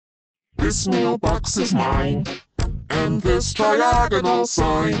This mailbox is mine, and this triagonal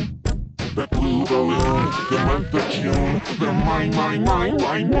sign. That blue balloon, the month of June, they're mine, mine, mine,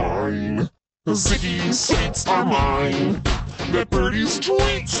 mine, mine. The Ziggy's sweets are mine, that birdie's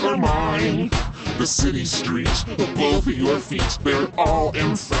tweets are mine. The city streets, the both of your feet, they're all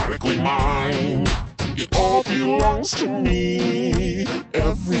emphatically mine. It all belongs to me,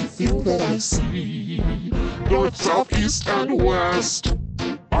 everything that I see. North, south, east, and west,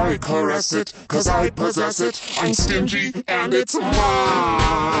 I caress it, 'cause I possess it. I'm stingy, and it's mine.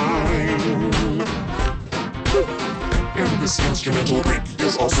 And this instrumental break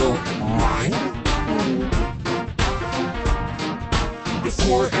is also mine. The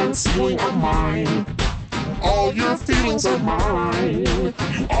floor and ceiling are mine. All your feelings are mine.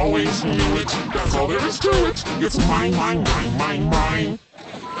 You always knew it, that's all there is to it. It's mine, mine, mine, mine, mine.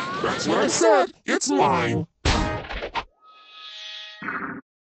 That's what I said, it's mine.